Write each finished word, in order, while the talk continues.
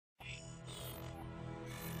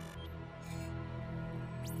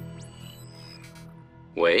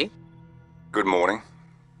Wei? Good morning,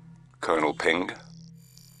 Colonel Ping.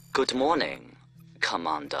 Good morning,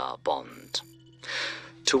 Commander Bond.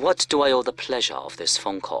 To what do I owe the pleasure of this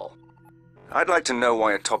phone call? I'd like to know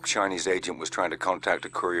why a top Chinese agent was trying to contact a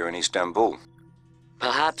courier in Istanbul.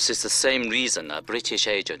 Perhaps it's the same reason a British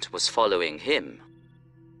agent was following him.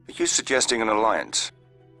 Are you suggesting an alliance?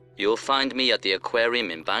 You'll find me at the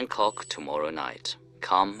aquarium in Bangkok tomorrow night.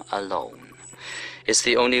 Come alone. It's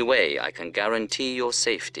the only way I can guarantee your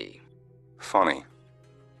safety. Funny.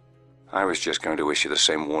 I was just going to issue the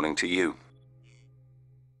same warning to you.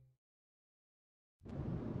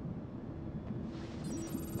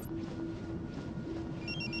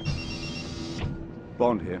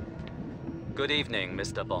 Bond here. Good evening,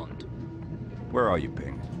 Mr. Bond. Where are you,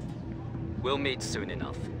 Ping? We'll meet soon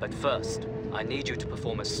enough, but first, I need you to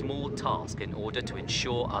perform a small task in order to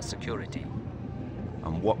ensure our security.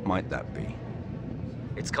 And what might that be?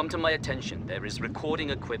 It's come to my attention there is recording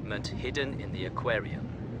equipment hidden in the aquarium.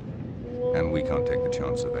 And we can't take the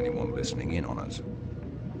chance of anyone listening in on us.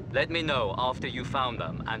 Let me know after you found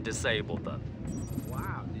them and disabled them.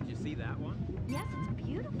 Wow, did you see that one? Yes, it's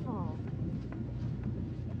beautiful.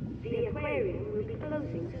 The aquarium will be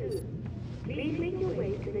closing soon. Please make your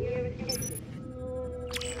way to the nearest exit.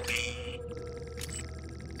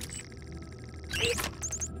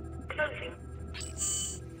 Closing.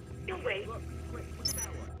 Your way. Look, quick, look at that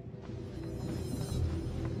one.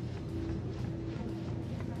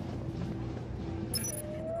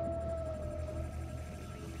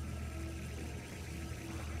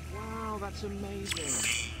 Wow, that's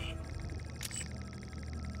amazing.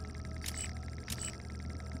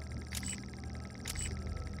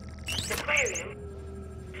 Aquarium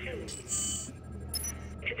soon.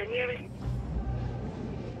 To the nearest.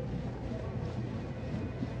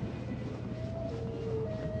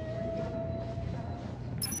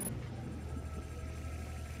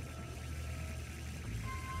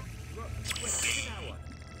 Look, quick, look at that one.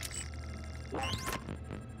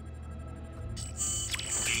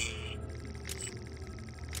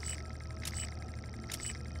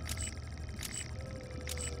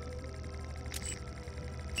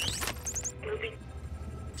 Moving.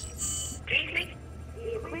 Please make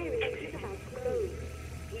the aquarium exit house closed.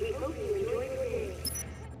 We hope you enjoy your day.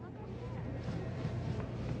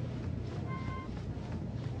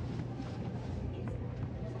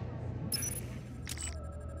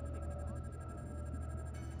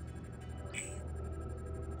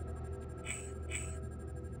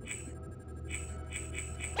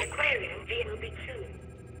 Aquarium will be soon.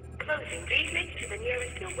 Closing. Please make to the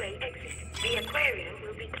nearest your way exit. The aquarium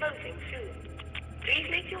will be closing soon. Please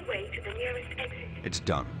make your way to the nearest exit. It's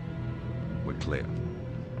done. We're clear.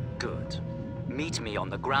 Good. Meet me on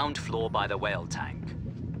the ground floor by the whale tank.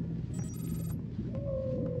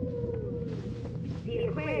 The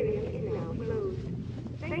aquarium is now closed.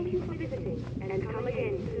 Thank you for visiting, and come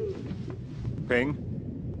again soon.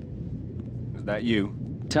 Ping? Is that you?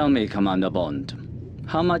 Tell me, Commander Bond,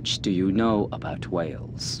 how much do you know about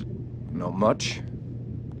whales? Not much.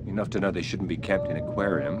 Enough to know they shouldn't be kept in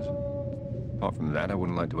aquariums. Apart from that, I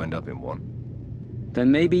wouldn't like to end up in one.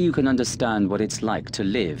 Then maybe you can understand what it's like to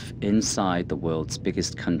live inside the world's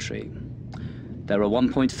biggest country. There are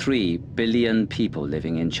 1.3 billion people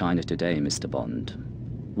living in China today, Mr. Bond.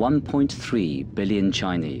 1.3 billion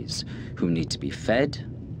Chinese who need to be fed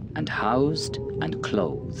and housed and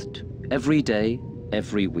clothed every day,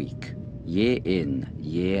 every week, year in,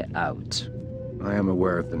 year out. I am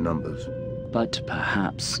aware of the numbers. But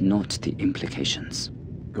perhaps not the implications.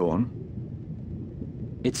 Go on.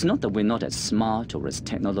 It's not that we're not as smart or as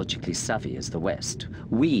technologically savvy as the West.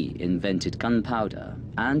 We invented gunpowder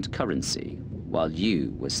and currency while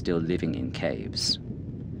you were still living in caves.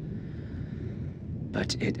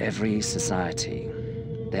 But in every society,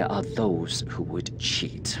 there are those who would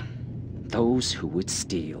cheat. Those who would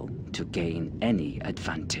steal to gain any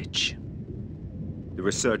advantage. The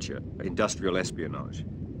researcher at industrial espionage.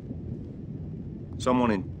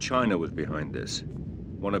 Someone in China was behind this.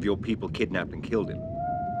 One of your people kidnapped and killed him.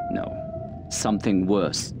 No, something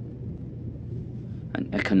worse. An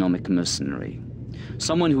economic mercenary.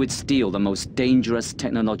 Someone who would steal the most dangerous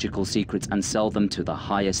technological secrets and sell them to the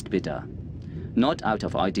highest bidder. Not out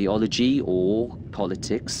of ideology or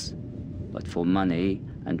politics, but for money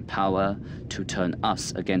and power to turn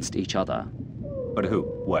us against each other. But who?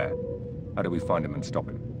 Where? How do we find him and stop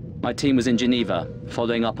him? My team was in Geneva,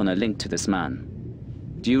 following up on a link to this man.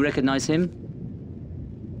 Do you recognize him?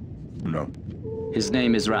 No. His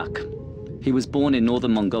name is Rak. He was born in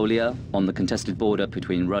northern Mongolia, on the contested border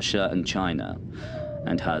between Russia and China,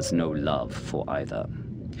 and has no love for either.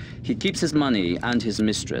 He keeps his money and his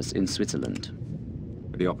mistress in Switzerland.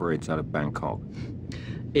 he operates out of Bangkok.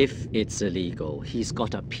 If it's illegal, he's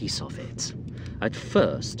got a piece of it. At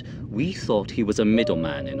first, we thought he was a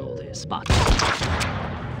middleman in all this, but...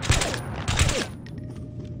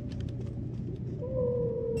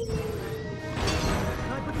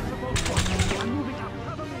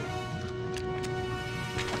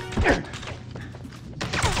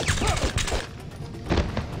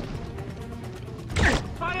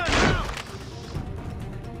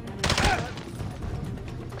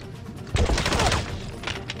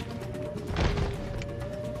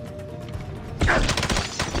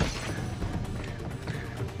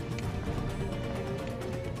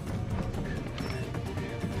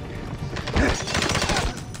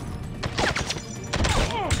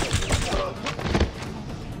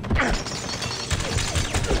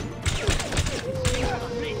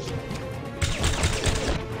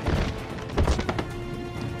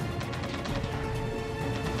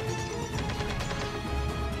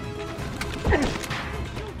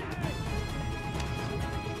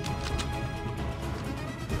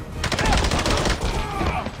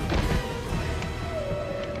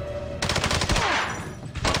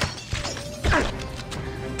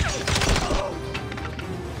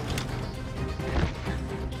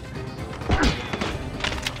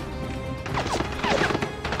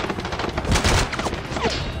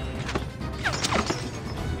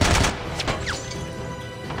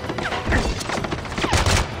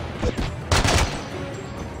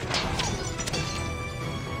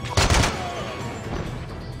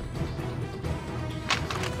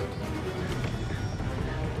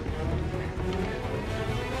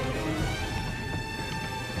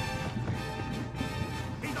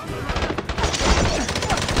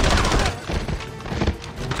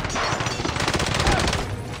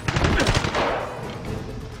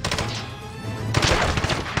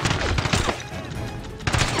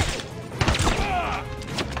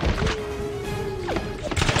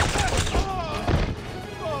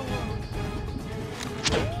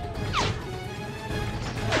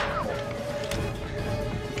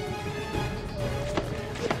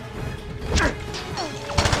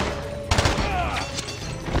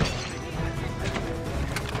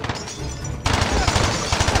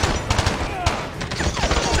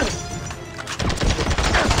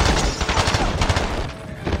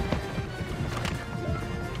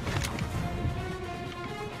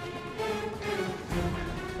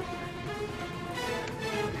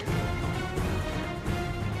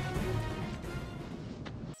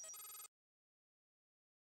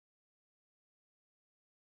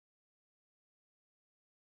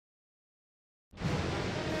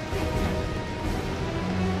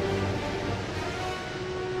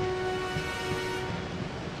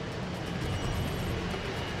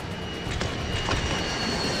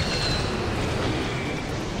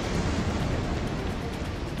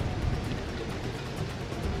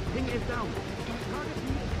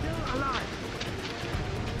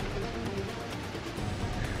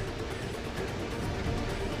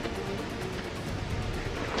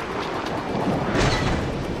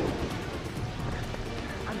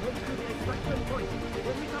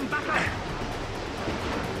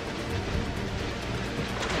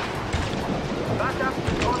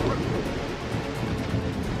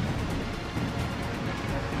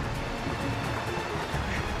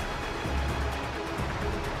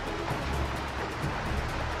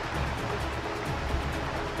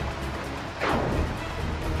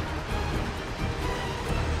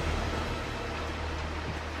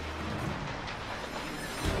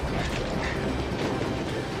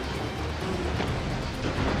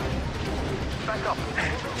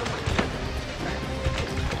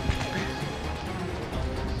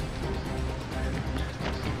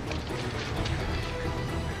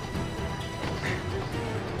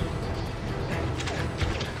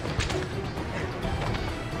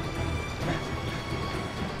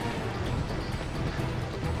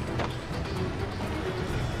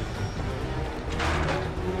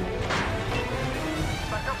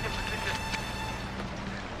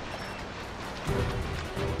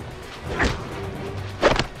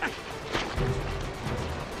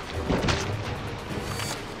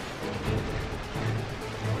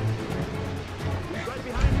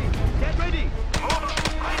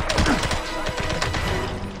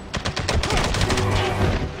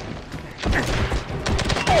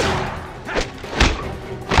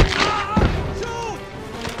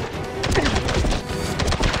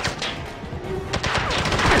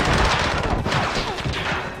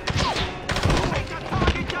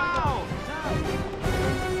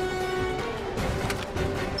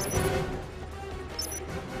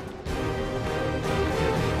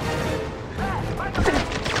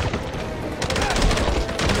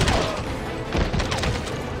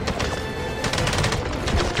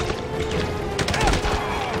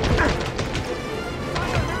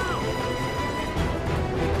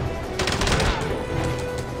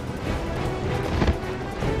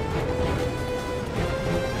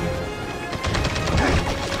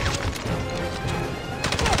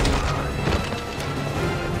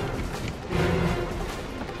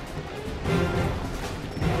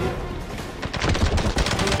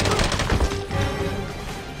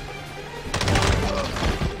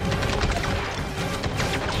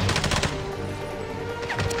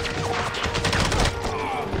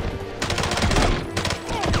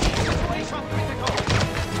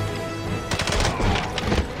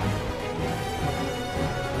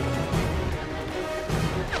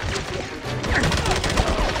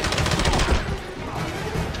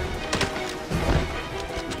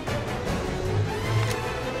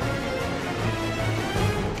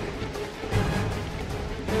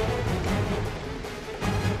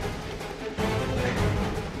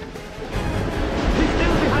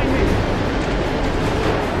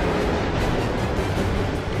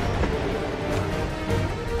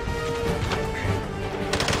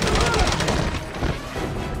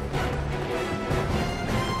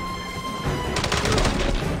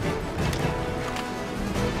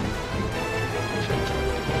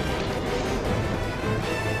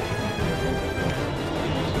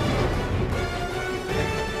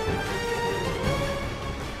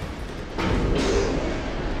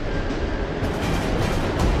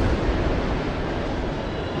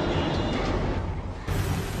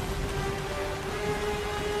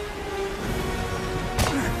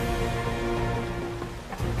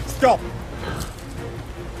 Stop!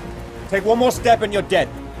 Take one more step and you're dead.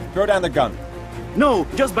 Throw down the gun. No,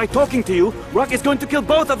 just by talking to you, Rock is going to kill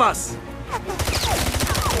both of us!